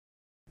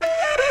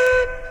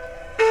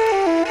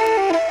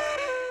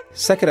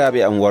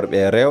Sakiraaɓe am worɓe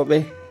e rewɓe,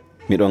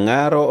 miɗo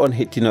ŋaaro on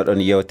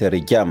hettinoɗon yewtere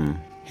jam,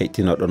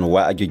 hettinoɗon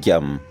wa'aju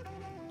jam.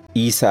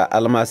 Isa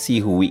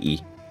almasihu wi'i,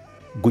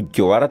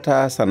 gujjo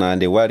warata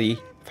sanande wari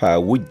fa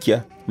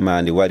wujja,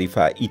 mande wari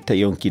fa itta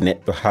yonki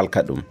neɗɗo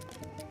halka ɗum.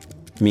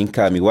 Min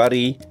ka mi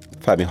wari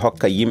fa mi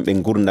hokka yimɓe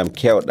gurdam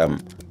kewɗam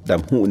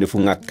dam hunde fu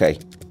ŋakkay.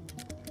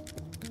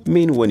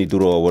 Min woni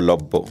durowo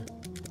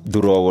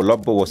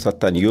lobbo wo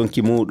sottan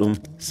yonki muɗum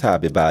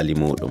saabe baali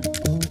muɗum.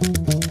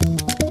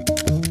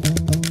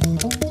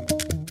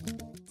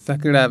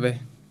 Sakiraaɓe,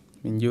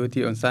 min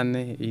joti on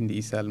sanne e inde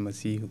Isa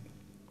almasihu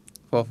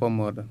fofo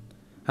moɗon.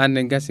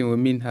 Hande gasi mo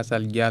min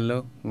Hasal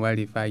Diallo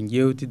wari fa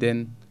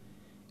jewtiden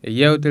e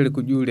yewtere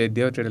ko ƴuure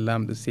dewtere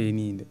lamɗo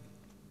seninde.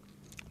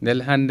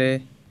 Ndel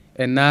hande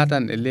e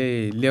natan e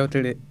le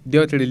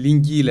dewtere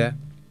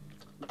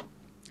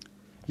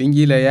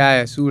Linjila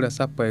Yaya suura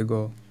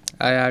 11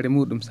 ayare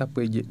muɗum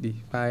 17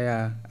 fa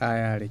ya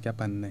ayare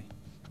 4.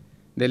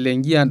 Ndel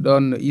en jiyan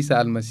ɗon no Isa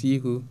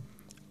almasihu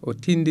o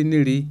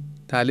tindiniri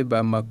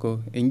taliba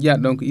makko, en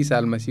jiyan ɗon ko Isa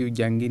almasihu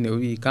jangini o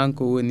wi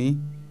kanko woni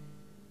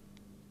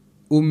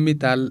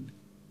ummital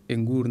e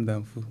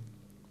gurdam fu.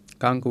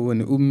 Kanko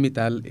woni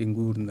ummital e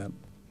gurdam.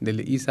 Ndel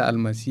Isa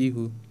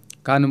almasihu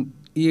kanum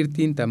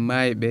irtinta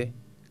mayɓe,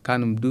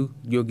 kanum du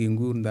jogi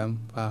gurdam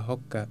fa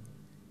hokka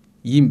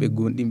yimɓe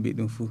gonɗinɓe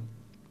ɗum fu.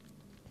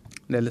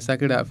 Ndel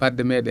sakira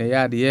fadde meɗen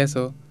yaade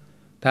yeeso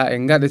ta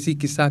en gaɗa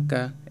sikki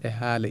sakka e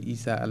haala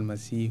Isa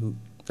almasihu.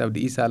 Sabde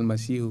Isa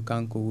almasihu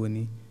kanko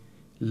woni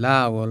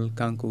laawol,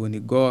 kanko woni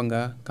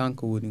goonga,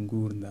 kanko woni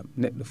gurdam.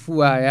 Neɗɗo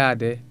fu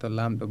yaade to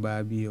lamɗo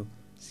baabiyo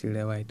si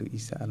reway to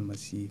Isa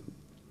almasihu.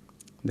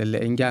 Ndelle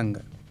en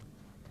janga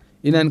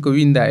inan ko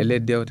winda e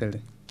led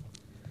dewtere.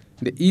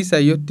 Nde Isa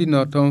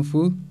yottino ton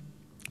fu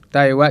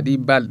tawi waɗi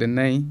balɗe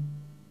 4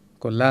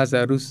 ko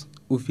Lazarus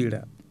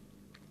ufira.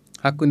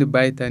 Hakkunde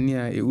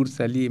Baytaniya e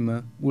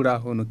Ursalima ɓura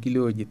hono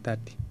kiloji 3.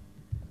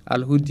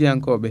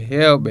 Alhudiyankoɓe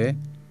hewɓe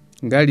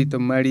ngari to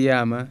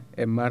Mariyama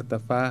e Marta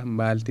fa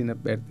mbaltina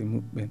ɓerɗe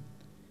muɓɓen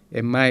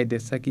e mayde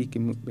sakiki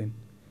muɓɓen.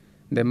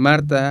 Nde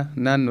Marta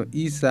nanno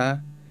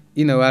Isa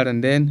ina wara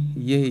nden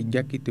yehi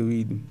jakkito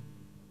wiɗum.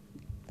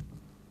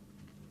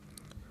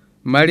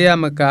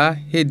 Mariyama ka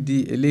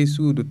heddi e ley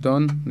suudu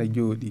ton na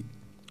jooɗi.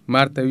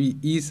 Marta wi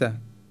Isa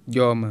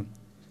joomam,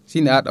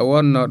 sine aɗa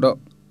wonno ɗo,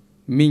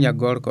 miña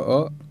gorko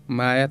o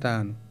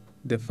mayatano.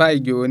 De fay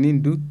joni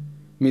du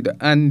miɗo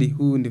andi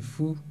hunde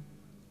fu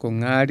ko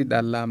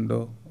ŋaariɗa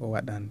lamɗo o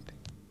waɗante.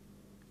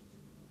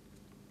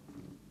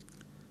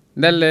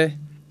 Ndelle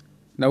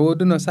na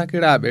woduno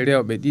sakiraaɓe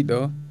rewɓe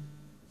ɗiɗo,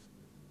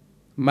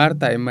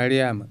 Marta e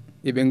Mariyama,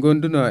 eɓe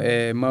gonduno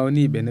e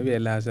mawniɓe no wiye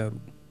Lazaru.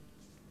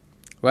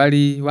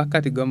 Wari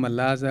wakkati gomma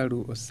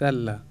Lazaru o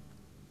sella,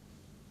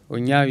 o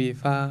ñawi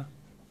fa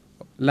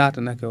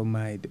laatanake o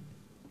mayde.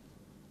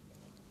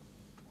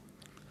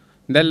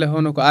 Ndelle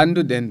hono ko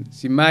anduɗen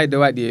si mayde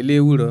waɗi e ley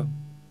wuro,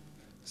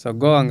 so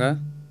goonga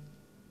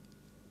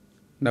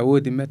na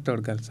woodi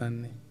mettorgal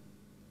sanne.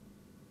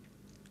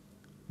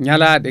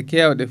 Ñalaaɗe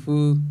kewɗe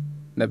fu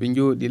na ɓe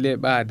jooɗi ley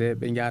ɓaade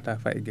ɓe njata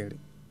faygere.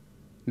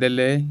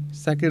 Ndelle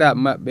sakiraaɓe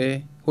maɓɓe,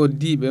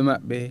 hoddiɓe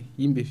maɓɓe,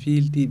 yimɓe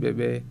fiiltiɓe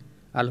ɓe,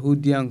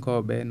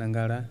 alhudiyankoɓe na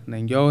ngara na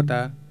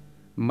jowta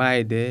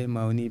mayde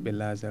mawniɓe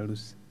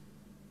Lazarus.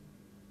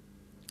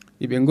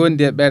 Iɓe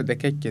gondi e ɓerɗe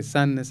kecce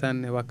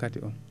sanne wakkati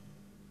on.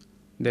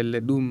 Ndelle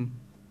ɗum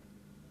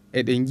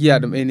eɗen jiya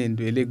ɗum enen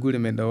du e ley gure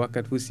men ɗo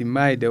wakkati fu si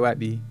mayde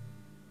waɗi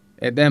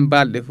e ɗen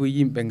balɗe fu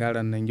yimɓe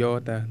ngaran na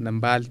jowta na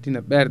mbaltina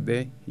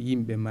ɓerɗe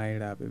yimɓe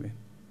mayraɓe ɓen.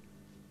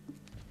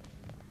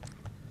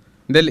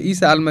 Ndelle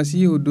Isa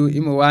almasihu du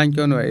imo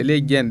wancono e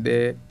ley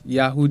genɗe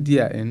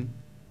Yahudiya en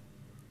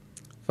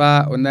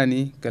fa o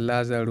nani ko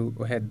Lazaru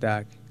o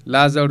heddaki.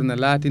 Lazaru na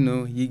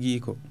laatino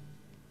yigiko.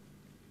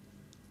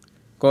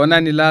 Ko o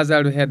nani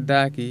Lazaru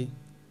heddaki,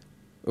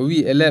 o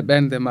wi e ley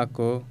ɓernde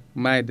makko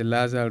mayde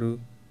Lazaru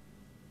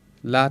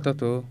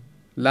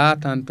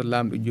laatanto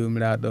lamɗo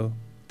jomiraɗo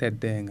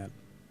teddengal.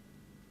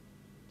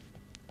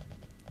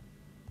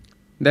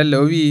 Ndelle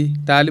o wi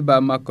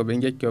taliba makko ɓe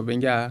jecco ɓe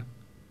jaa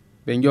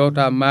ɓe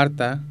jowta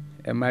Marta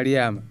e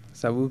Mariyama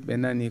sabu ɓe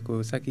nani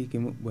ko sakiki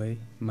muɓɓoy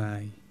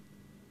maayi.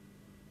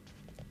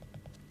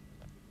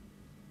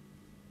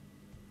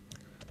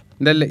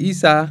 Ndelle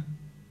Isa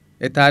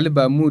e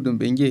taliba muɗum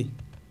ɓe jeehi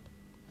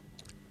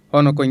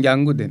hono ko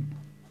janguɗen.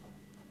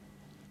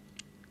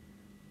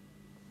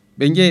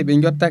 Ɓe jeehi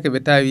ɓe jottake ɓe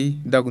tawi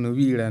dagu no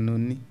wiira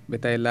noon ni, ɓe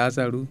tawi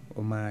Lazaru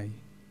o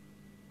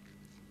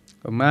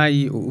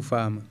maayi o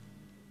ufama.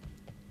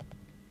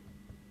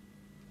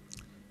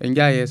 En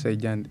jaa yeeso e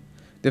jande.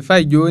 De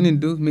fay joni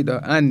du miɗo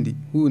andi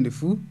hunde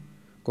fu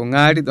ko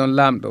ŋaariɗon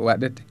lamɗo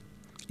waɗete.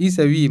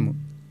 Isa wimo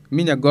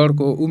miña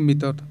gorko o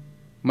ummitoto.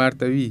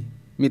 Marta wi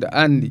miɗo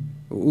andi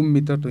o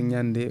ummitoto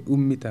ñande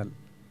ummital,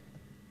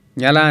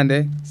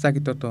 ñalande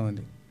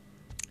sakitotonde.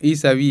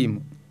 Isa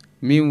wimo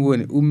min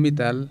woni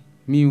ummital,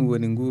 min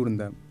woni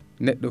gurdam.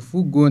 Neɗɗo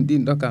fu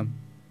gonɗinɗo kam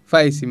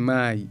fay si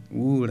maayi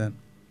wuuran.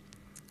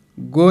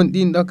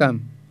 Gonɗinɗo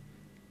kam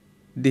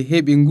nde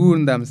heɓi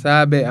gurdam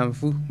saabe am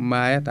fuu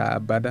mayata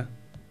abada.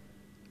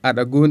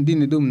 Aɗa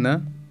gonɗini ɗum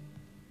na?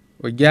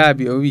 O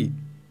jaabi o wi,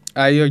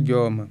 ayo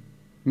jooma,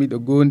 miɗo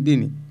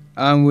gonɗini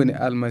an woni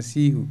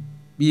almasihu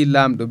ɓi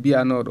lamɗo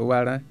biyanoɗo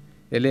wara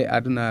e ley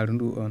adunaru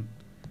ndu on.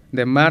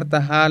 Nde Marta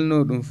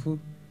haalno ɗum fuu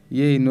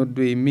yehi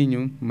noddoyi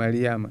miñum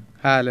Mariyama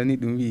haalani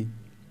ɗum wi,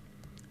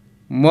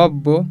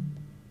 mobbo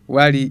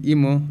wari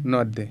imo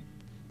nodde.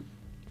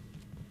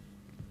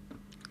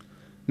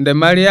 Nde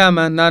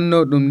Mariyama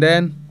nanno ɗum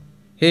nden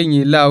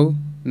heñi law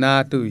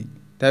naatowi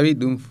tawi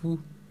ɗum fuu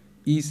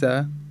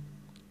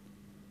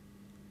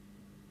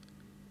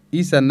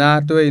Isa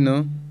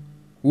naatoyno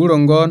wuro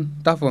ngon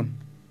tafon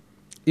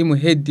imo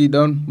heddi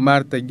ɗon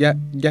Marta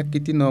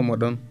jakkitinomo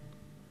ɗon.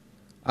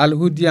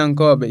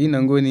 Alhudiyankoɓe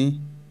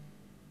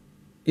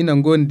ina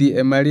gondi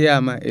e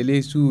Mariyama e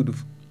ley suudu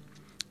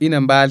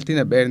ina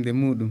mbaltina ɓernde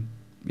muɗum.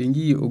 Ɓe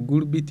ngiyi o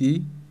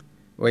gurbiti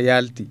o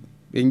yalti,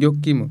 ɓe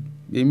jokkimo,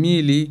 ɓe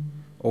miili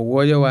o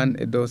woyowan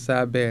e dow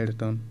saabere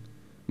ton.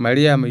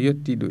 Mariyama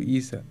yetti ɗo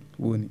Isa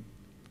woni.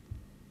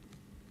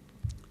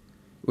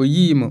 O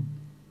yiimo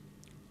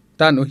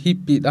tan o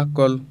hippi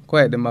ɗakkol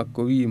koyɗe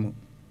makko wiimo,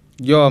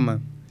 jooma,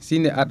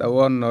 sine aɗa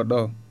wonno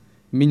ɗo,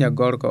 miña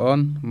gorko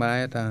on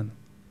mayatano.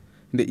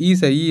 Nde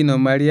Isa yiino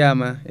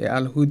Mariyama e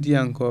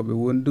alhudiyankoɓe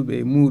wonduɓe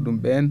e muɗum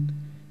ɓen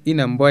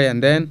ina mboya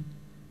nden,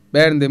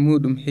 ɓernde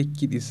muɗum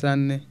hekkiɗi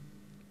sanne.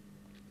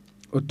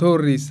 O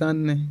torri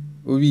sanne,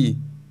 o wii,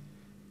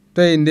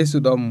 toye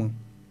ndesuɗonmo?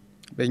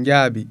 Ɓe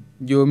njaabi,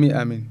 joomi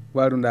amin,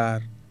 waru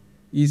ndaar.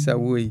 Isa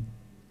woyi.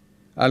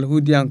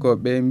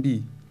 Alhudiyankoɓe ɓen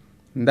mbi,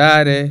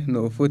 ndaare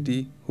no o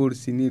foti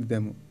horsinirde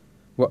mo.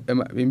 Woɓɓe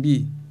maɓɓe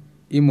mbi,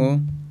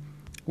 imo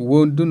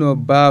wonduno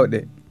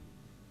baawɗe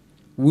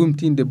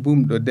wumtinde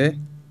bumɗo de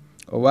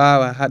o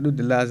waawa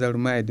haɗude Lazaru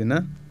mayde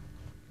na?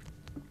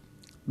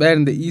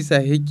 Ɓernde Isa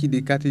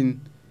hekkiɗi katin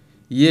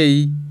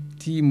yehi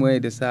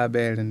timoyde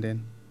saabere nden.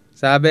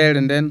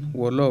 Saabere nden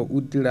wolo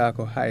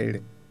uddirako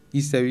hayre.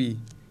 Isa wi,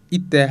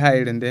 itte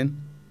hayre nden.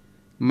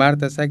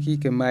 Marta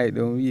sakike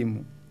mayɗe on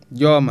wimo,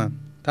 jooma,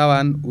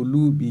 tawan o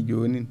luuɓi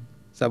jonin,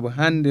 sabu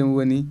hande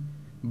woni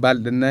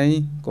balɗe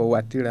 4 ko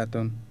wattira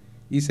ton.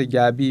 Isa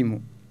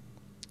jaabimo,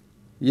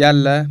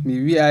 yalla mi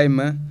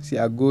wi'ayma si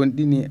a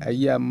gonɗini a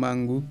yiyam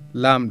mangu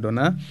lamɗo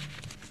na?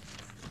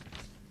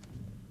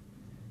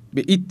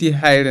 Ɓe itti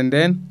hayre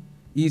nden.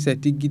 Isa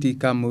tiggiti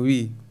kammo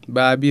wi,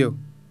 baabiyo,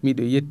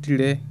 miɗo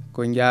yettire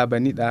ko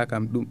jaabaniɗa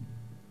kam ɗum.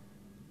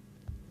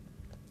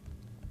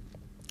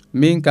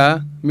 Min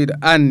ka miɗo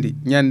andi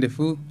nyande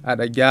fuu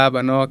aɗa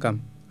jaabano kam,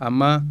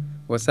 amma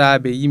o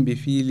saabe yimɓe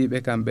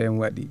fiiliɓe kam ɓen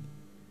waɗi.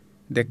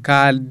 Nde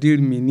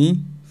kaaldirmi ni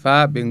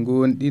faa ɓe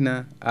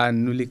gonɗina an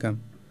nuli kam.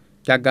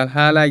 Caggal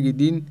haalaji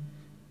ɗin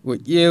o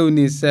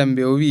ƴewni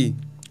sembe o wi,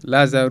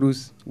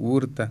 Lazarus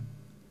wurta.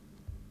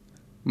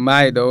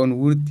 Mayɗo on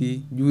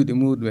wurti, juuɗe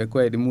muɗum e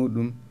koyɗe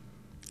muɗum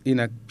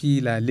ina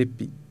piila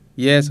leppi,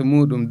 yeeso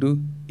muɗum du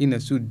ina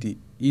suddi.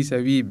 Isa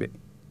wiɓe,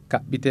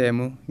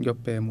 kaɓɓitemo,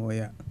 joppemo o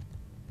yaa.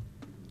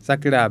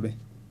 Sakiraɓe,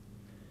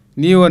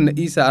 ni wonno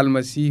Isa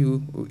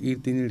almasihu o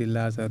irtiniri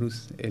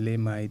Lazarus e ley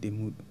mayde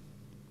muɗum.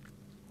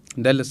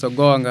 Ndelle so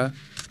goonga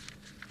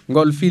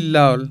ngol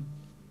fillawol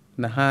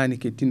na hani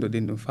kettindo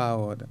ɗen ɗum faa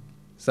wooda,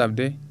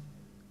 sabde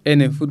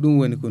enen fu ɗum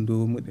woni ko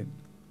ndomuɗen.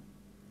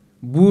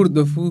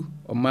 Buurɗo fu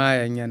o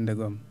maaya nyande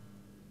gom.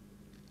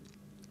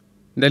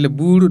 Ndelle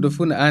buuruɗo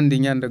fu ne andi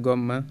nyande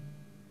gomma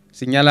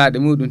si nyalaɗe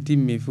muɗum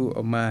timmi fu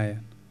o maaya.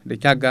 Nde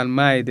caggal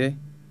maayde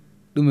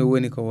ɗume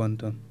woni ko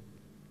wonton.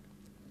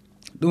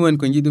 Ɗum woni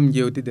ko jiɗum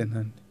jewtiden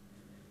hande.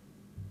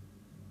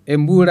 En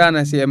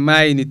mburana si en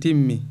maayini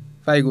timmi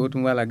fay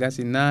gotum wala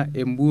gasi, na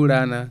en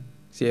mburana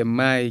si en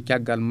maayi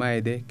caggal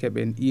maayde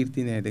keɓen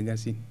irtinede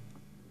gasi.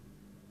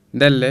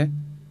 Ndelle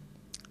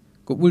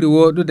ko ɓuri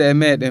woɗude e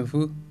meɗen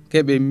fu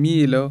keɓen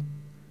miilo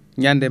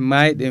nyande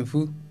maayɗen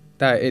fu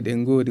tawa eɗen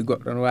ngoodi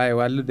goɗɗo no wawi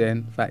wallude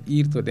en fa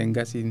irtoɗen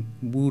gasi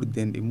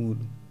mburden e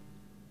muɗum.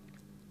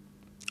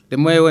 De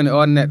moye woni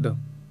on neɗɗo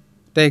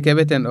tawi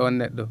keɓeten on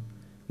neɗɗo,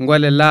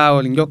 ngole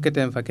laawol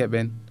jokketen fa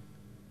keɓen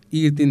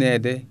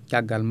irtinede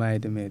caggal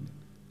maayde meɗen.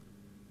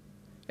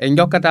 En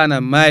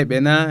jokkatana maayɓe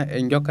na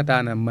en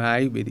jokkatana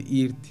maayuɓe ɗe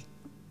irti.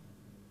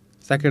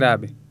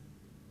 Sakiraɓe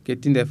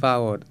kettinde fa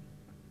wooda.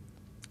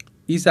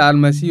 Isa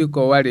almasihu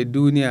ko wari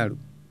duniyaru,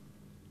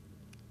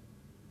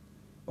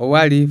 o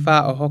wari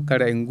fa o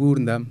hokkara en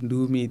gurdam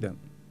duumiɗam.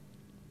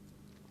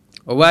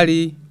 O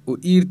wari o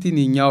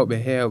irtini nyawɓe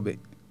heewɓe.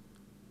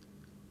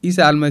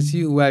 Isa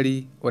almasihu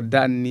wari o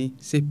danni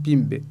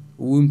seppimɓe,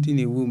 o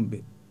wumtini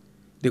wumɓe.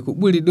 De ko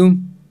ɓuri ɗum,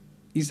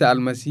 Isa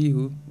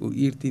almasihu o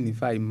irtini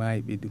fay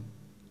maayɓe du.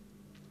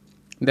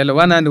 Ndele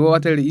wanande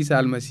wotere Isa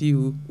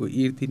almasihu o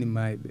irtini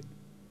maayɓe.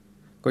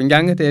 Ko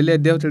jangete e ley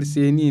dewtere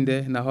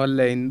seninde na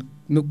holla en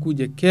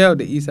nokkuje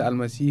kewɗe Isa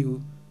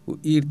almasihu o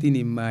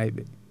irtini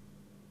maayɓe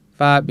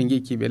faa ɓe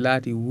jecci ɓe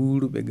laati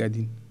wuuruɓe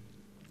gadin.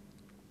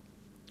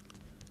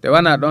 Te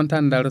wana ɗon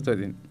tan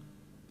darotoɗen.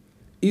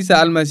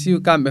 Isa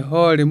almasihu kamɓe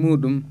hoore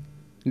muɗum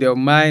nde o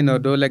maayno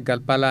dow leggal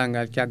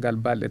palangal caggal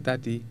balɗe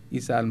 3,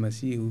 Isa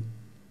almasihu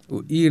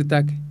o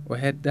irtake o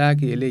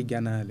heddaki e ley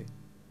janale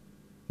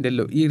nden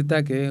o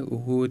irtake o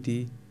hooti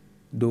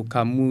dow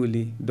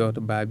kammuli dow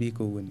to baabi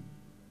ko woni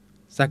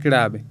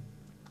sakiraɓe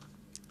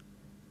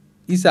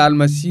Isa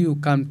almasihu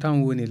kam tan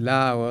woni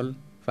laawol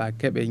fa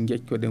keɓe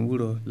jeccoɗen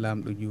wuro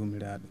lamɗo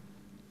jomiraɗo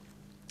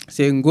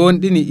se en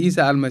gonɗini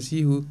Isa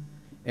almasihu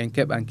en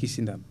keɓan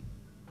kisindam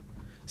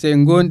se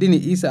en gonɗini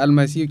Isa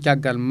almasihu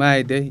caggal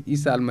mayde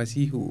Isa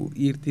almasihu o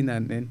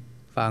irtinan en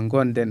fa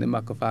gonden e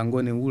makko fa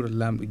gonen wuro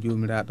lamɗo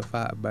jomiraɗo fa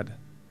abada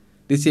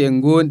de se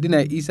en gonɗina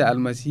Isa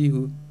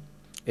almasihu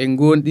en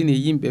gonɗini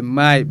yimɓe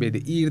mayɓe de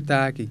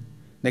irtaki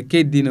ne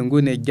keddi no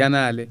goni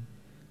janale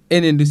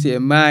enen du si e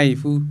maayi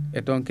fuu e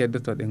toon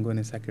keddotoɗe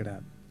gone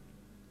sakiraɓe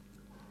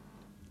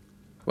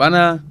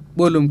wana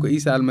ɓolum ko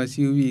Isa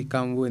almasihu wi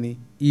kam woni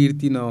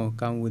irtinowo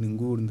kam woni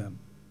gurdam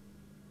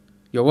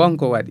yo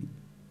wonko waɗi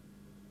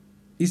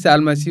Isa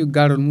almasihu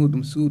garol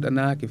muɗum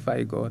suuɗanaki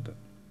fayi goto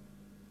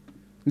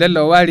nden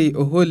o wari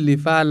o holli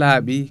fa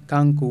laaɓi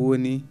kanko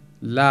woni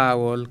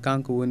laawol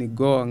kanko woni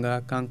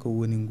goonga kanko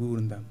woni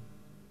gurdam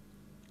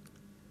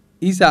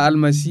Isa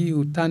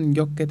almasihu tan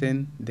jokketen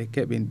de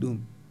keɓen ɗum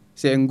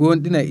se en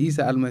gonɗina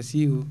Isa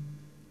almasihu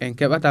en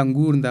keɓata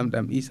gurdam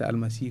ɗam Isa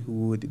almasihu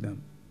woodi ɗam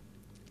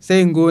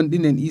sey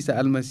gonɗinen Isa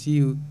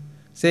almasihu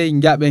sey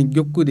jaɓen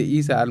jokkude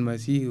Isa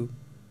almasihu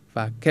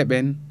fa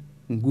keɓen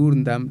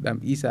gurdam ɗam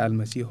Isa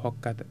almasihu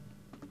hokkata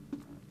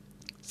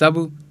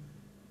sabu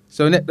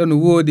so neɗɗo no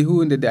woodi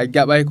hunde de a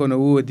jaɓay kono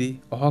woodi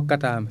o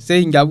hokkatama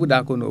sey jaɓuɗa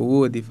kono o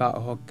woodi fa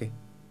o hokke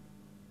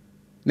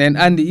nen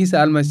andi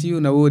Isa almasihu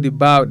na woodi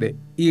bawɗe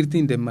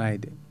irtinde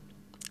mayde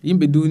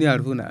yimɓe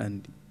duniyaru fu na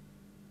andi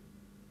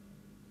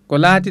ko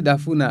laatiɗa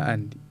fu na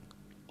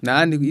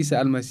andi ko Isa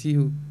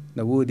almasihu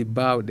na woodi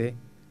bawɗe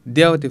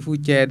dewte fu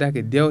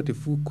ceedake dewte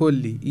fu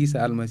kolli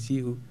Isa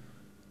almasihu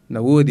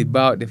na woodi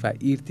bawɗe fa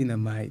irtina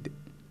mayde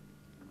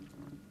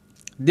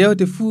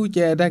dewte fu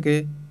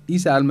ceedake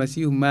Isa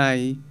almasihu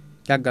maayi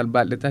caggal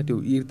balɗe tati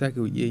o irtake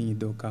o ƴeeñi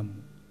dow kammo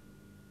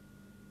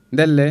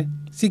ndelle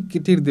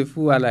sikkitirde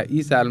fu wala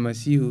Isa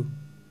almasihu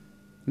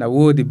na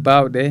woodi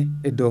bawɗe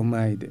e dow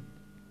mayde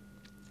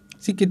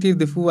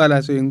sikkitirde fu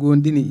wala so en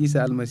gonɗini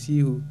Isa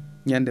almasihu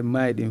ñande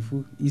mayɗen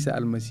fu Isa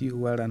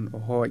almasihu waran o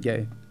hooƴa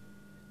en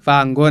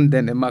fa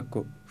gonden e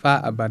makko fa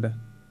abada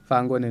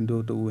fa gonen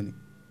dow to woni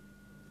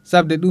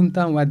sabde ɗum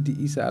tan waddi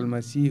Isa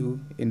almasihu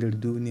e nder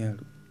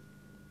duniyaru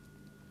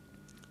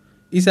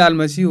Isa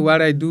almasihu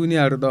waray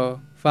duniyaru ɗo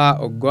fa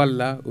o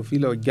golla o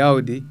filo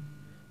jawdi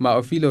ma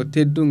o filo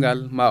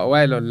teddungal ma o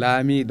waylo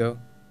laamiɗo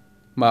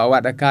ma o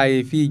waɗa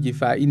kayefiiji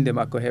fa inde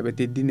makko heɓe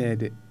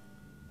teddinede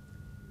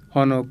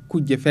hono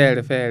kujje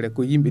feere feere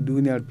ko yimɓe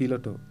duniyaru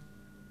piloto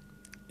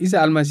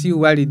Isa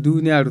almasihu wari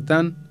duniyaru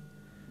tan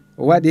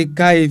o waɗi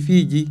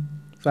kayefiiji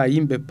fa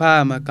yimɓe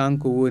paama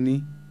kanko woni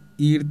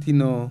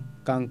irtino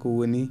kanko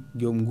woni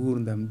joom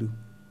gurdam du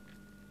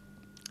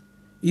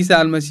Isa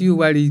almasihu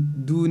wari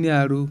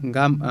duniyaru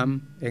ngam am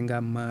e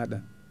ngam maɗa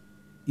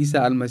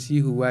Isa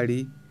almasihu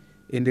wari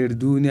e nder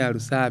duniyaru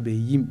saabe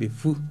yimɓe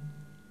fuu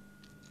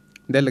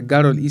ndel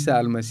garol Isa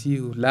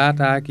almasihu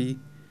laataaki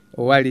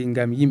o wari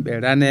ngam yimɓe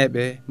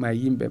raneɓe ma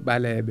yimɓe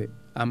ɓaleɓe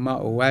amma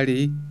o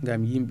wari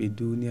ngam yimɓe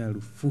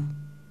duniyaru fuu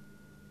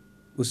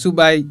o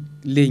suɓay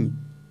leñi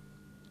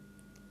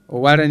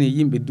o warani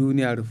yimɓe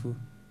duniyaru fuu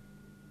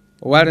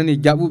o warani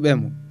jaɓuɓe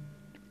mo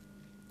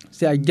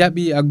si a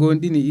jaɓi a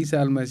gonɗini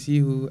Isa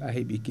almasihu a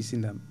heɓi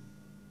kisindam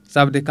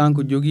sabde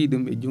kanko jogii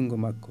ɗum e jungo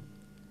makko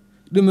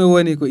ɗume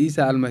woni ko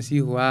Isa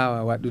almasihu wawa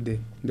waɗude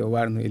nde o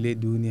warno e ley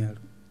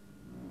duniyaru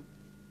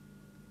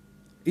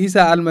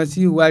Isa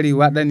almasihu wari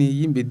waɗani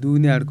yimɓe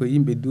duniyaru ko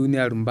yimɓe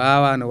duniyaru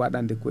mbawano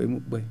waɗande ko e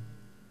muɓɓoy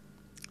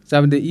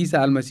sabde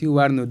Isa almasihu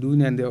warno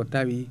duniya nde o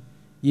tawi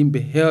yimɓe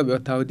hewɓe o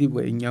tawdiɓe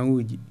e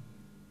ñawuji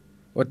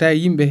o tawi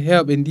yimɓe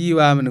hewɓe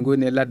ndiwama no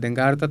goni e ladde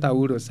gartata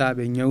wuro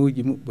saabe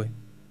ñawuji muɓɓoy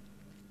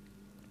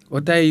o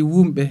tawi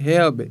wumɓe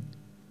hewɓe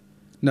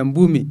na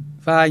mbumi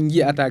fa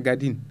ji'ata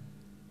gadin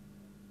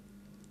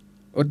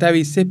o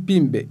tawi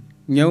seppinɓe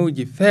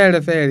ñawuji feere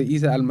feere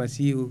Isa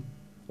almasihu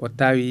o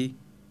tawi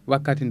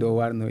wakkati nde o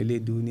warno e ley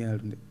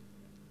duniyaru nde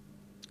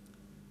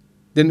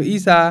deno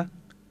Isa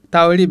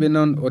tawriɓe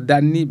noon o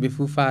danniɓe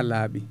fu fa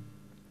laaɓi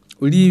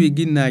o riiwi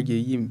ginnaji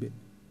e yimɓe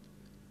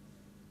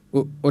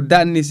o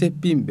danni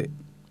seppinɓe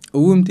o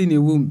wumtini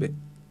wumɓe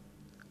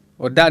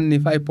o danni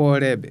fay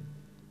pooreɓe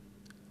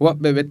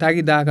woɓɓe ɓe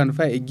tagidaka no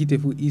fay e gite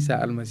fu Isa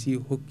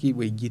almasihu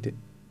hokkiɓe e gite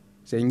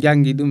so en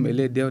jangi ɗum e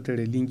ley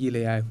dewtere Linjila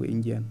yahay fu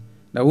en jiyan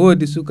na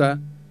woodi suka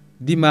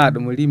dimaɗo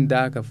mo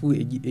rimdaka fu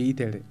e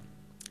yitere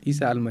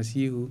Isa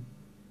almasihu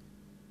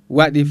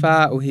waɗi fa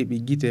o heɓi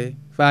gite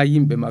fa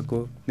yimɓe makko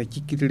ne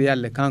cikkitori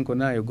yalle kanko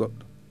na e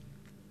goɗɗo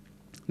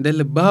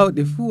ndelle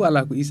bawɗe fu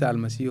wala ko Isa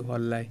almasihu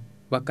hollay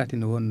wakkati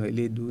no wonno e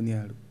ley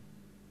duniyaru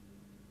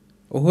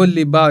o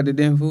holli bawɗe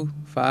ɗen fu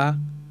fa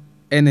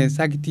enen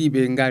sagitiɓe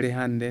ngari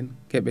hannden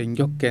keɓe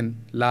jokken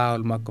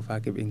laawol makko fa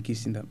keɓen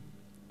kisindam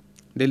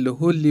ndelle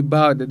holli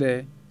bawɗe ɗe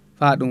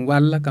fa ɗum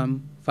walla kam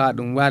fa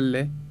ɗum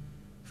walle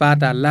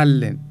fata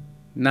lallen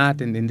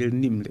naaten e nder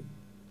nimre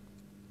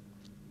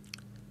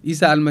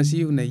Isa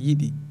almasihu na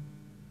yiɗi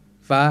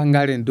faa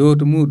ngaren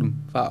dowto muɗum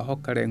faa o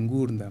hokkare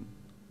gurdam,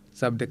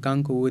 sabde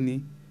kanko woni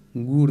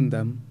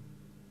gurdam,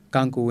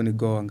 kanko woni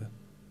goonga.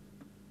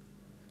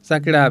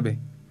 Sakiraɓe,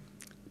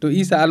 to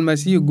Isa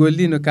almasihu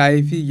gollino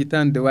kayifiji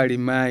tan de wari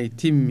maayi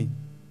timmi,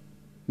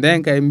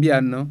 nden kay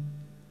mbiyanno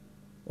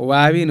o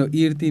wawino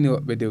irtini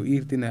woɓɓe de o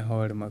irtina e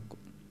hoore makko.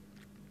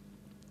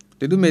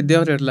 te ɗum e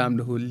dewtere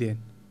lamɗo holli en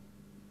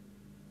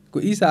ko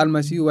Isa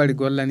almasihu wari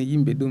gollani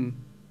yimɓe ɗum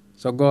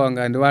so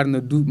goonga nde warno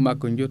duuɓi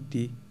makko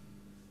jotti,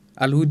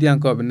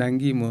 alhudiyankoɓe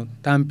nangimo,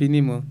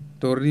 tampinimo,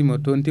 torrimo,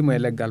 tontimo e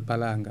leggal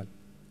palangal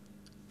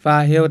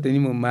faa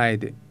hewtanimo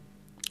mayde.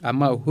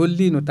 Amma o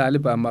hollino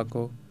taliba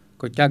makko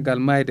ko caggal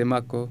mayde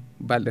makko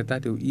balɗe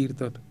 3 o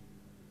irtoto.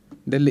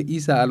 Ndelle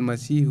Isa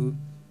almasihu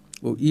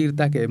o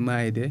irtake e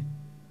mayde,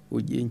 o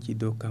ƴenci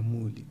dow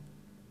kammuli.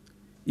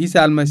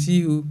 Isa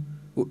almasihu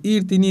o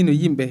irtinino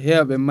yimɓe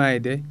hewɓe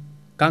mayde,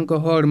 kanko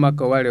hoore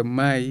makko wari o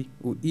maayi,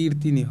 o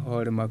irtini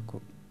hoore makko.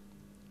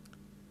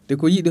 te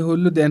ko yiɗi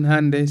hollude en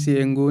hande si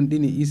en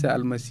gonɗini Isa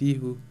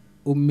almasihu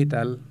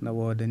ummital na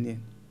wodani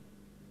en,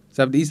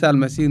 sabde Isa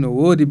almasihu no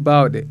woodi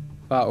bawɗe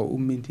faa o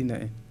ummintina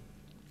en.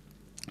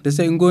 te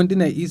so en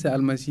gonɗina e Isa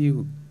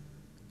almasihu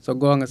so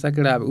gonga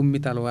sakiraɓe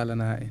ummital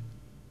walana en.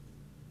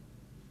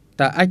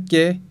 ta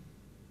acce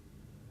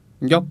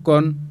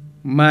jokkon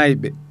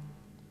mayɓe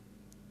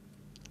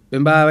ɓe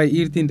mbaway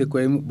irtinde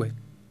koye muɓɓe,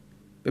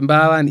 ɓe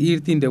mbawani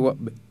irtinde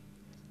woɓɓe.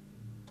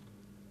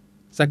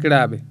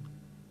 Sakiraɓe,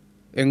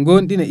 en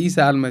gonɗina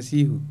Isa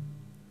almasihu.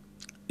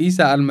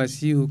 Isa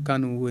almasihu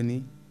kanum woni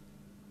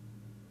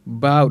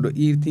bawɗo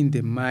irtinde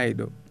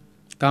mayɗo,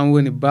 kan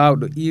woni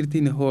bawɗo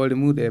irtinde hoore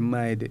muɗum e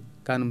mayde,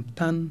 kanum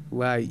tan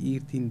wawi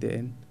irtinde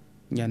en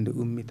ñande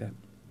ummital.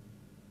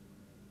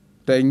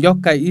 to en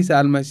jokkay Isa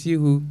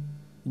almasihu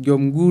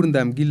joom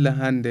gurdam gilla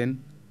hannden,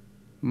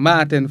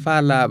 maaten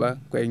faa laaɓa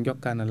ko en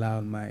jokkana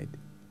laawol mayde.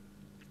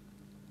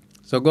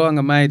 so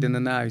gonga mayde no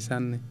naawi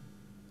sanne.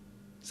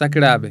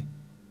 Sakiraɓe,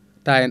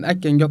 ta en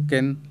acce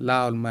jokken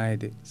laawol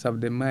mayde,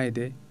 sabde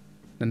mayde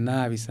no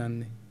naawi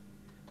sanne.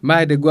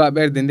 Mayde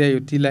goaɓerde nde yo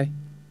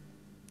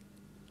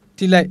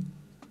tilay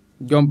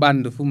joom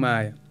ɓandu fu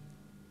maaya.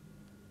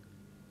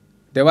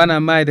 de wana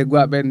mayde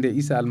goaɓerde nde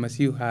Isa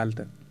almasihu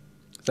haalta,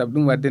 sabu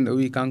ɗum wadden o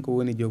wi kanko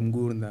woni joom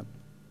gurdam.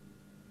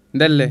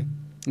 ndelle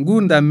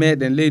gurdam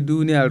meɗen ley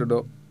duniyaru ɗo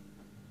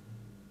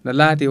no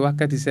laati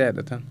wakkati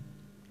seeɗa tan.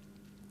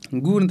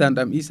 gurdam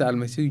ɗam Isa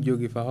almasihu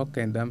jogi fa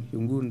hokken ɗam yo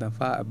gurdam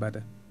faa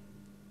abada,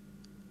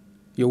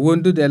 yo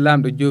wondude e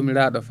lamɗo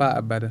jomiraɗo faa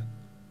abada.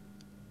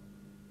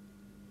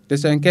 te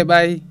so en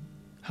keɓay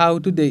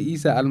hawtude e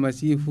Isa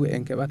almasihu fu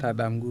en keɓata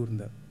ɗam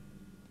gurdam.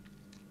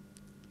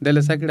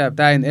 ndele sakiraɓe,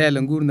 ta en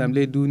eela gurdam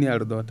ley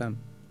duniyaru ɗo tan.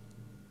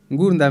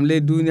 gurdam ley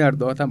duniyaru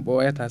ɗo tan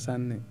ɓooyata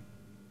sanne.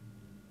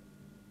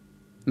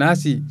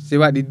 naasi si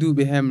waɗi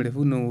duuɓi hemre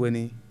fu non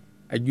woni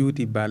a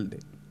juuti balɗe,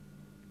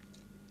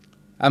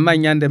 amma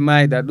ñande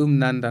mayɗa ɗum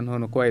nandan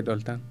hono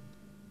koyɗol tan.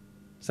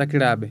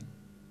 Sakiraɓe,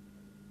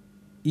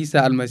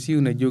 Isa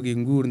almasihu no jogi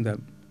gurdam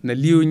no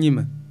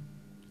liwñima.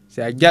 si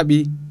a jaɓi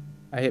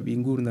a heɓi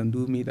gurdam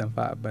duumiɗam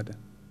fa abada.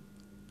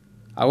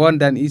 a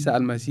wondan Isa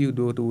almasihu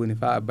dow to woni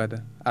fa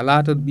abada, a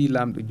laatot ɓi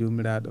lamɗo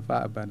jomiraɗo fa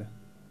abada,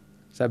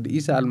 sabde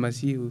Isa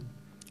almasihu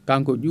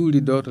kanko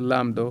ƴuuri dow to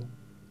lamɗo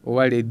o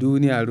wari e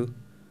duniyaru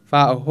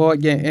faa o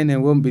hooƴen enen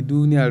wonɓe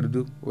duniyaru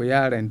du o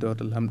yaara en dow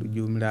to lamɗo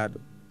jomiraɗo.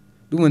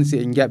 ɗum woni si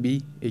en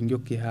jaɓi en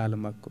jokki haala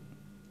makko.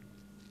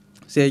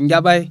 si en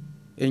jaɓay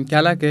en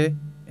calake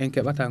en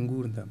keɓata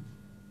gurdam.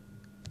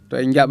 to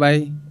en jaɓay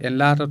en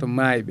laatoto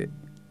maayɓe,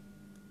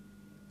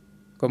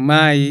 ko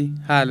maayi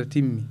haala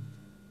timmi.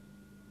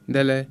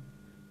 ndele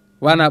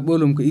wana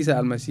ɓolum ko Isa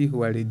almasihu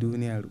wari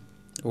duniyaru,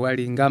 o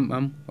wari ngam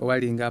am, o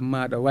wari ngam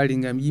maɗa, o wari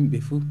ngam yimɓe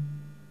fuu,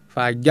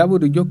 faa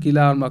jaɓuɗo jokki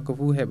laawol makko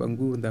fuu heɓa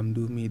gurdam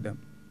duumiɗam.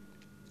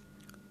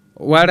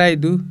 o waray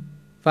du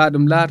faa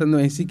ɗum laatano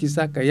en sikki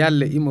sakka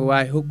yalle imo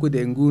wawi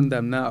hokkude en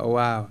gurdam na o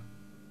waawa.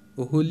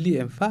 o holli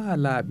en faa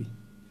laaɓi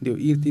nde o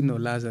irtino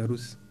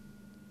Lazarus,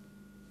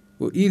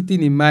 o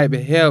irtini mayɓe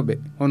hewɓe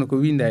hono ko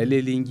winda e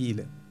ley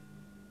Linjiila.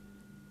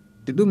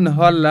 te ɗum no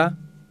holla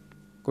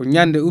ko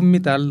ñande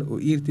ummital o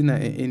irtina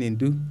en enen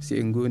du si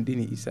en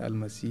gonɗini Isa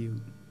almasihu.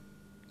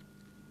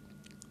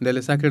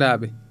 ndele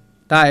sakiraɓe,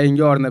 ta en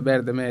jorna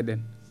ɓerɗe meɗen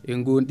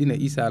en gonɗina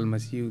Isa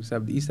almasihu,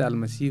 sabde Isa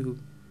almasihu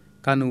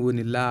kanum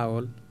woni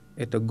laawol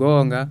e to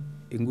goonga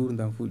e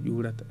gurdam fu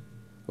ƴuurata.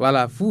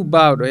 wala fuu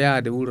bawɗo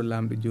yaade wuro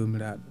lamɗo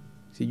jomiraɗo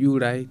si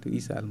ƴuuray to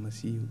Isa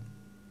almasihu.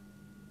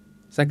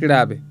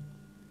 sakiraɓe,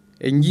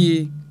 en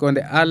jii ko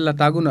nde Allah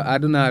taguno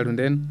adunaru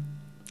nden,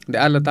 nde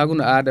Allah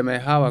taguno Adama e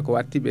Hawa ko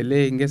wattiɓe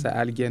ley ngesa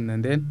aljanna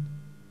nden,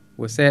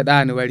 wo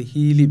seeɗani wari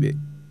hiiliɓe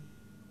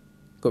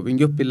koɓe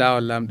joppi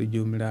laawol lamɗo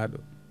jomiraɗo.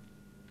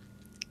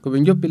 koɓe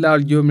joppi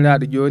laawol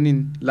jomiraɗo, joni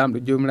lamɗo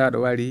jomiraɗo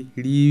wari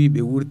riiwiɓe,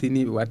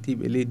 wurtiniɓe,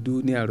 wattiɓe ley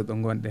duniyaru ɗo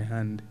gonɗen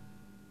hande.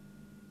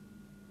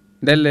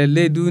 ndelle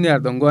ley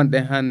duniyaru ɗo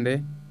gonɗen hande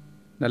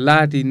no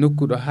laati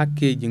nokku ɗo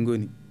hakkeji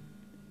goni,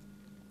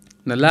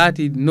 no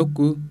laati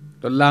nokku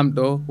ɗo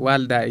lamɗo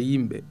walda e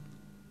yimɓe.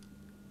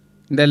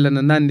 ndella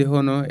no nandi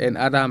hono en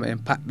adama en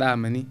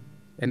paɗɗama ni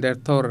e nder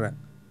torra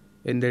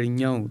e nder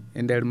ñaw e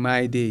nder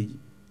maydeji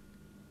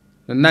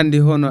no nandi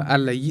hono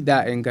Allah yiɗa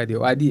en kadi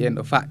o adi en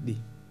ɗo faɗɗi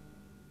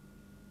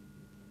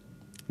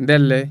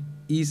ndelle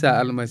Isa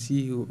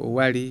almasihu o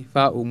wari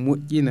fa o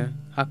moƴƴina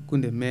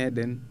hakkunde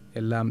meɗen e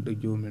lamɗo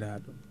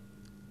jomiraɗo.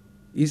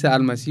 Isa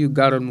almasihu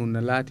garol mum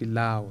no laati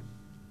laawol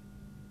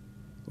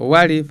o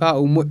wari fa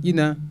o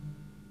moƴƴina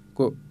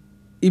ko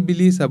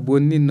iblisa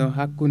bonninno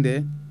hakkunde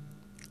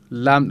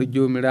lamɗo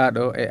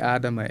jomiraɗo e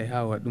adama e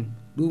hawa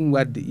ɗum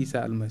wadde Isa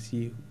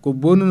almasihu ko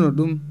bonnuno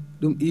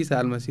ɗum Isa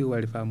almasihu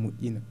wari fa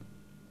moƴƴina.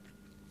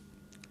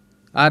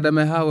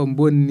 Adama e hawa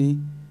bonni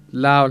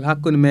laawol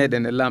hakkunde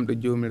meɗen e lamɗo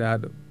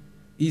jomiraɗo.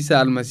 Isa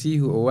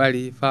almasihu o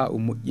wari fa o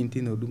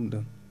moƴƴintino ɗum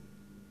ɗon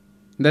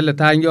ndelle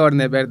ta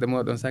jorne ɓerɗe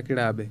moɗon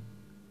sakiraɓe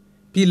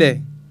pile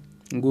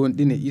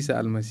gonɗine Isa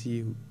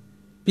almasihu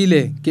pile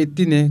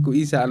kettine ko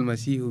Isa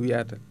almasihu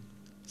wi'ata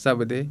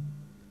sabude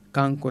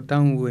kanko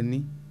tan woni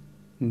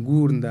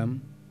gurdam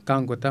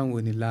kanko tan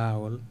woni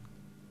laawol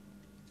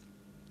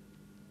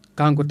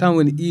kanko tan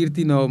woni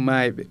irtinowo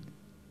mayɓe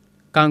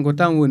kanko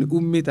tan woni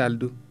ummital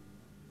du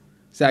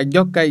sa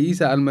jokkay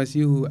Isa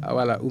almasihu a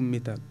wala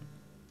ummital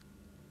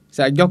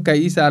sa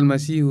jokkay Isa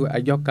almasihu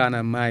a jokkana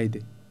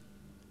mayde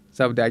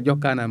sabude a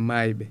jokkana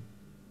mayɓe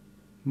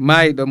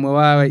mayɗo mo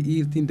wawa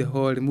irtinde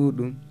hoore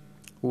muɗum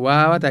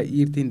wawata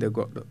irtinde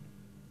goɗɗo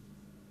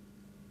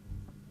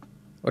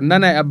o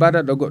nanay a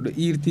bada ɗo goɗɗo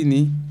irtini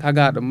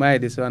tagaɗo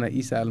mayde so wana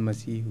Isa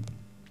almasihu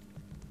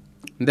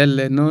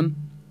ndelle noon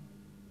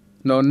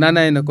no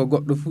nanayno ko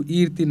goɗɗo fu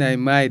irtinay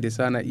mayde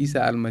so wana Isa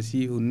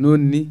almasihu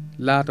nonni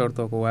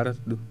latorto ko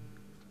warata ɗum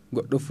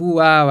goɗɗo fu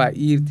wawa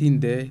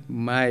irtinde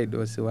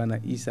mayɗo so wana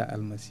Isa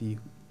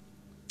almasihu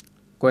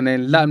kono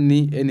en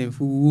lamni enen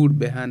fu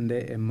wurɓe hande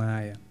e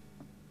maaya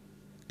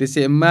de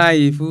se en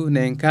maayi fu ne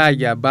en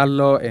kaaja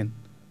ballo en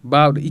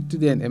bawɗo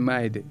ittude en e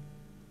mayde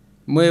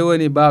moye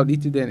woni bawɗo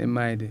ittude en e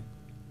mayde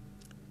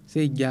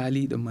sey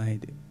jaaliɗo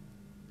mayde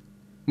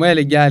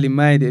moyle jaali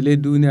mayde e ley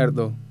duniyar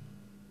ɗo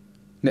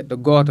neɗɗo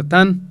goto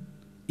tan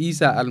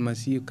Isa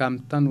almasihu kam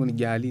tan woni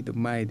jaaliɗo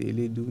mayde e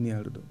ley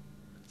duniyar ɗo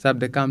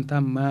sabde kam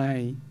tan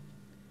maayi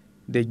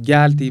de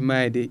jalti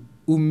mayde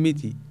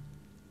ummiti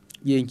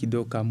ƴenki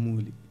dow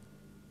kammuli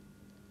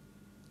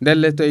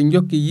ndelle to en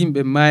jokki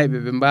yimɓe mayɓe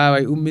ɓe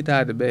mbaway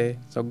ummitade ɓe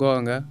so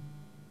gonga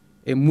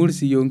e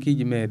mursi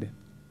yonkiji meɗen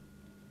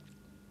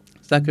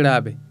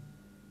sakiraɓe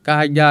ka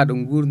jaaɗo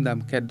gurdam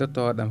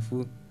keddotoɗam fu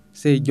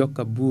sey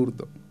jokka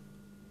burɗo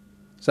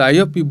so a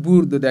yoppi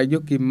burɗo de a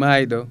jokki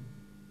mayɗo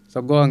so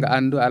gonga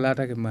andu a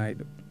latake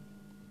mayɗo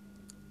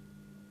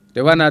de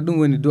wana ɗum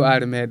woni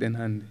du'are meɗen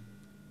hande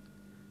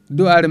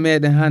du'are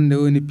meɗen hande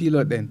woni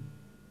piloɗen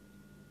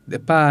de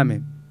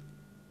paamen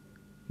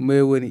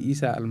moye woni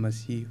Isa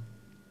almasihu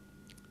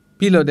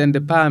piloɗen de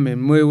paamen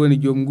moye woni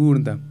joom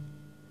gurdam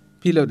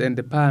piloɗen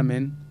de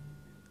paamen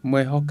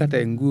moye hokkata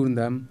en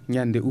gurdam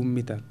ñande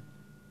ummital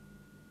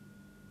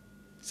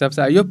sabu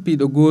sa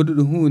yoppiɗo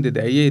goduɗo hunde de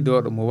a yehi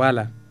doɗo mo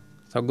wala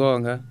so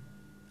gonga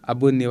a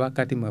bonni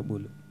wakkati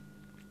maɓɓulo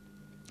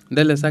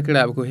ndelle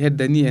sakiraɓe ko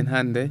heddani en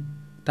hande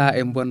ta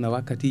en bonna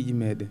wakkatiji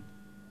meɗen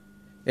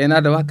en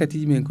ada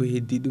wakkatiji men ko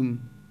heddi ɗum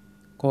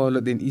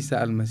koloɗen Isa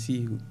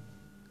almasihu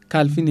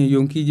kalfine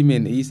yonkiji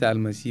men e Isa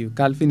almasihu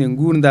kalfine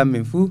gurdam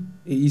men fu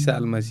e Isa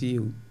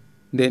almasihu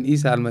nden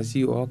Isa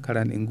almasihu o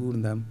hokkaran en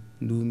gurdam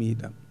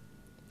dumiɗam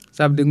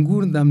sabde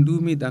gurdam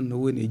dumiɗam no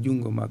woni e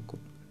jungo makko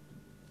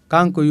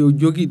kanko yo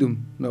jogi ɗum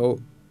no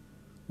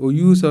o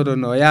yusoto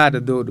no yaada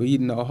dow ɗo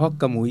yiɗi no o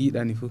hokka mo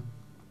yiɗani fu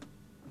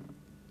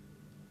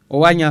o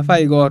waña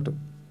fay goto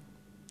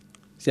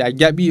si a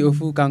jaɓi o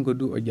fu kanko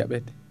du o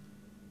jaɓete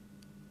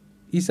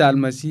Isa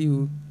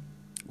almasihu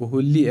o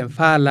holli en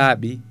faa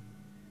laaɓi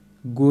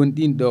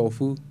gonɗinɗo o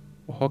fu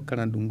o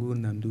hokkanan ɗum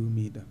gurdam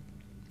dumiɗam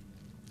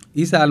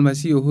Isa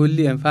almasihu o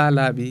holli en faa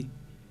laaɓi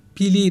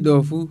piliɗo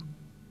fu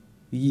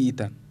yii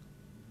tan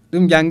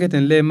ɗum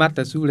jangeten ley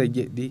Matta suura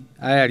jeɗɗi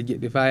ayar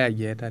jeɗɗi fa ya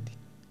jeetati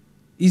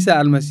Isa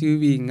almasihu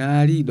wi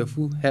ŋaariɗo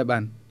fu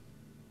heɓan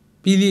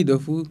piliɗo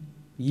fu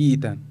yii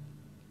tan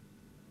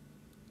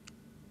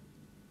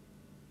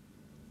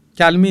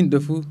calminɗo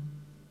fu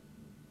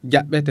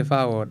jaɓɓete fa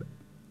wooɗa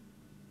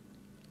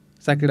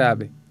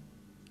sakiraɓe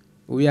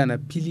o wiyana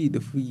piliɗo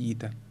fu yii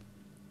tan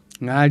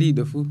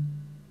ŋaariɗo fu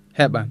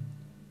heɓan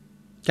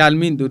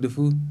calminɗo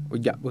fu o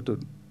jaɓɓoto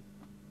ɗum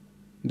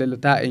ndelle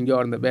ta en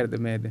jorno ɓerɗe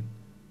meɗen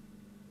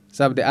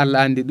sabde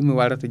Allah andi ɗum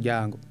warata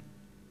jaango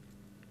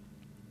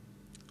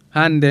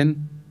hannden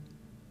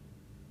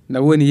na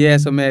woni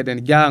yeeso meɗen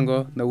jaango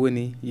na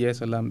woni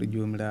yeeso lamɗo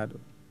jomiraɗo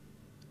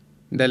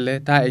ndelle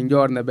ta en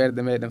jorno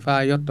ɓerɗe meɗen fa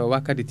yotto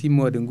wakkati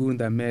timmode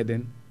gurdam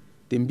meɗen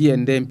de mbiyen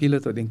nden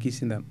piloto ɗen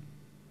kisindam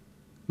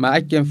ma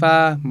accen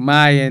fa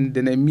maayen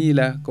dene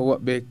miila ko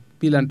woɓɓe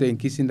pilanto en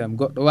kisindam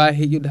goɗɗo wawi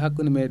heƴude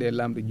hakkunde meɗen e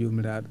lamɗo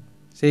jomiraɗo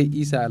sey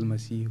Isa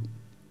almasihu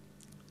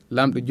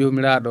lamɗo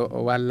jomiraɗo o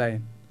walla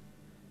en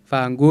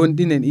fa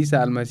gonɗinen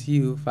Isa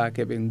almasihu fa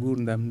keɓen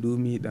gurdam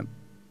dumiɗam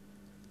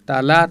ta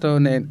laato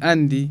no en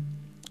andi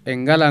en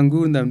ngala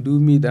gurdam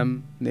dumiɗam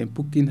nden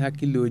pukkin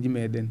hakkilloji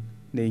meɗen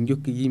nde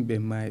jokki yimɓe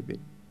mayɓe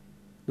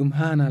ɗum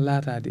hana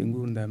latade e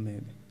gurdam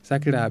meɗen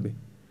sakiraɓe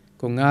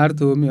ko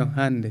gartomi on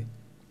hande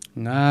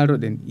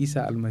garoɗen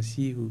Isa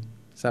almasihu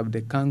sabde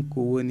kanko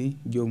woni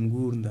joom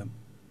gurdam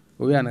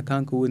o wiyana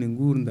kanko woni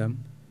gurdam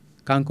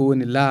kanko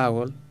woni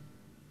laawol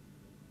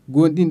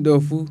gonɗinɗo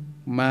fuu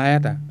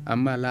mayata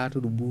amma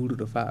latoɗo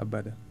buruɗo fa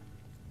abada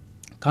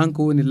kanko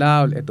woni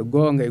laawol e to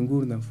gonga e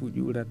gurdam fuu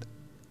ƴurata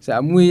sa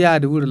a muyi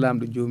yaade wuuro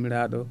lamɗo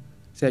jomiraɗo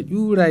sa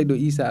ƴuuray ɗo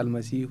Isa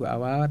almasihu a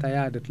wawata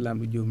yaade to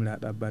lamɗo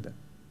jomiraɗo abada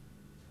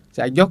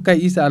sa jokkay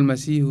Isa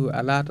almasihu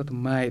a latoto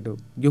mayɗo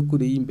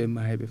jokkuɗo yimɓe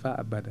mayɓe fa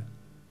abada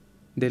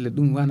ndele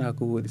ɗum wana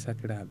ko woɗi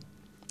sakiraɓe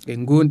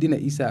en gonɗina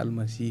Isa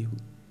almasihu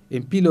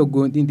en pilo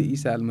gonɗinde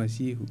Isa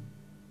almasihu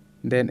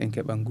nden en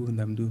keɓa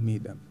gurdam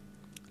dumiɗam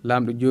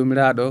lamɗo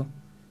jomiraɗo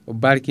o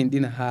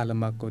barkinɗina haala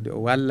makko de o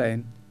walla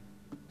en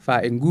fa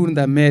en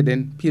gurdam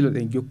meɗen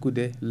piloɗen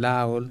jokkude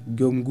laawol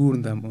joom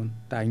gurdam on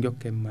ta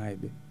jokken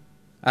mayɓe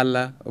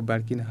Allah o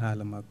barkina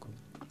haala makko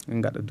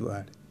en gaɗa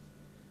du'are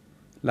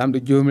lamɗo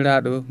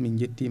jomiraɗo min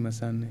jettima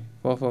sanne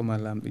fofoma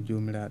lamɗo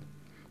jomiraɗo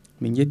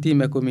min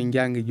jettima ko min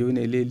jangi joni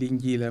e ley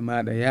linjila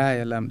maɗa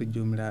yaaya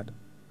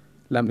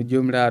lamɗo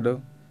jomiraɗo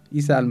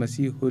Isa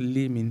almasihu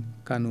holli min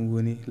kanum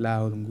woni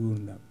laawol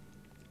gurdam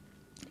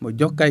mo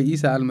jokkay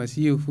Isa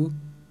almasihu fuu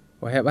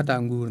o heɓata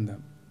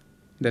gurdam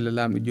ndele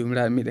lamɗo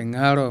jomiraɗo miɗen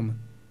garoma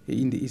e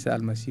inde Isa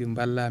almasihu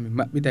ballami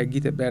maɓɓita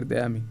guite ɓerɗe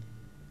amin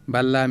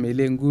ballami e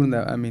ley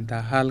gurdam amin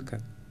ta halka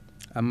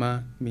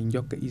amma min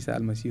jokka Isa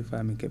almasihu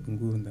fa min keɓa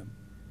gurdam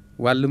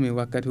wallumin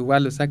wakkati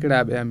wallu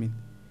sakiraɓe amin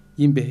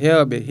yimɓe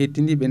hewɓe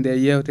hettiniɓe nde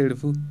yewtere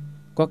fuu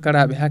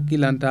kokkaraɓe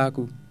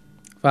hakkilantaku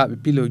fa ɓe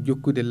pilo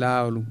jokkude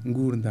laawol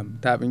gurdam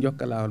ta ɓe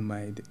jokka laawol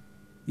mayde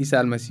Isa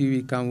almasihu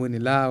wi kam woni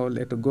laawol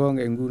e to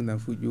gonga e gurdam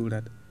fuu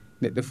ƴurata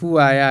neɗɗo fuu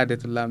wa yaade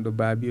to lamɗo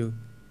baabi o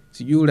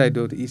si ƴuuray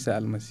dow to Isa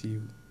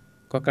almasihu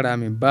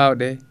kokkaramin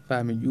bawɗe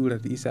fa min ƴuura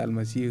to Isa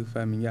almasihu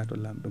fa min yaha to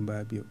lamɗo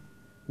baabi o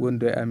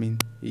wondo e amin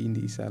e inde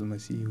Isa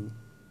almasihu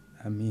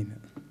amina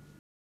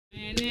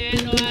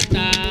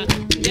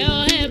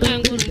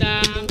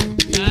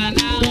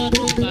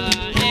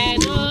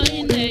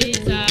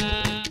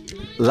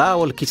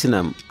laawol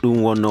kisinam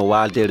ɗum wonno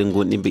waldere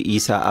gonɗinɓe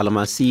Isa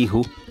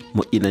almasihu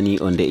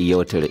moƴƴinani o nde e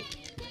yewtere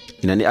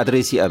inani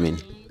adresi amin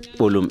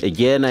ɓolum e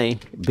jeenayi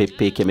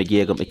beppe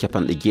 6jeegom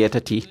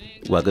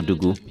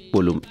Wagadugu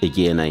ɓolum e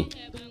jeenayi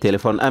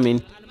téléphone amin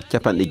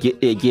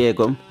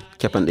 76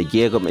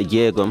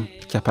 66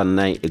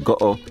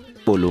 49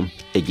 ɓolum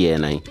e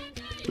jeenayi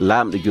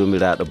lamɗo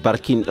jomiraɗo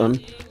barkinɗon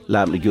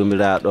lamɗo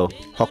jomiraɗo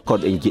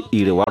hokkoɗo en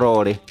jeɗɗire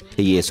warore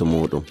e yeeso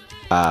muɗum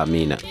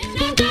amina